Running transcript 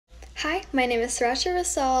Hi, my name is Sriracha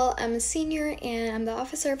Rasal. I'm a senior and I'm the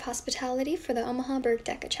Officer of Hospitality for the Omaha Burke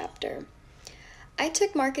DECA chapter. I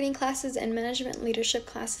took marketing classes and management leadership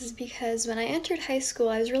classes because when I entered high school,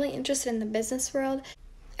 I was really interested in the business world.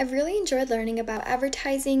 I've really enjoyed learning about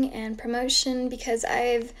advertising and promotion because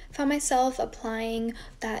I've found myself applying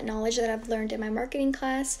that knowledge that I've learned in my marketing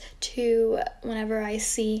class to whenever I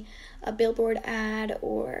see a billboard ad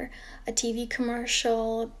or a TV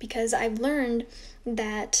commercial, because I've learned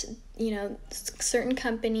that certain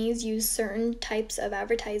companies use certain types of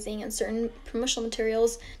advertising and certain promotional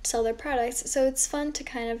materials to sell their products, so it's fun to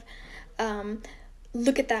kind of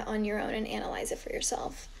look at that on your own and analyze it for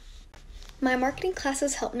yourself. My marketing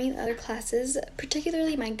classes helped me in other classes,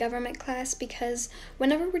 particularly my government class, because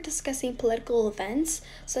whenever we're discussing political events,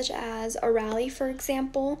 such as a rally, for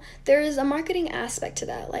example, there is a marketing aspect to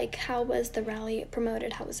that, like how was the rally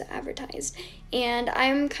promoted, how was it advertised. And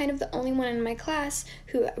I'm kind of the only one in my class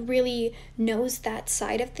who really knows that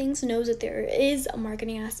side of things, knows that there is a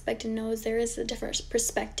marketing aspect, and knows there is a different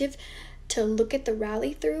perspective to look at the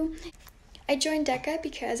rally through. I joined DECA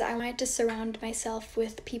because I wanted to surround myself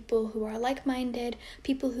with people who are like-minded,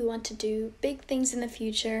 people who want to do big things in the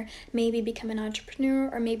future, maybe become an entrepreneur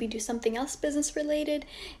or maybe do something else business related.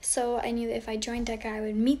 So I knew that if I joined DECA, I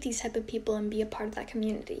would meet these type of people and be a part of that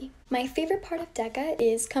community. My favorite part of DECA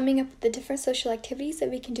is coming up with the different social activities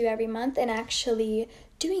that we can do every month and actually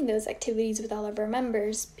doing those activities with all of our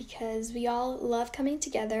members, because we all love coming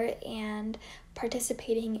together and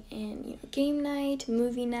participating in game night,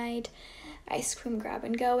 movie night, ice cream grab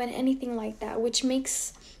and go, and anything like that, which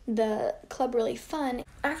makes the club really fun.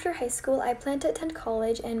 After high school, I plan to attend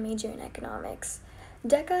college and major in economics.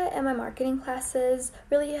 DECA and my marketing classes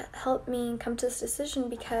really helped me come to this decision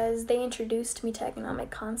because they introduced me to economic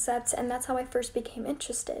concepts, and that's how I first became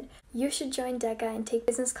interested. You should join DECA and take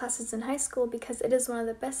business classes in high school because it is one of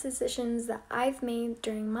the best decisions that I've made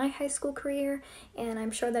during my high school career, and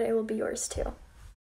I'm sure that it will be yours too.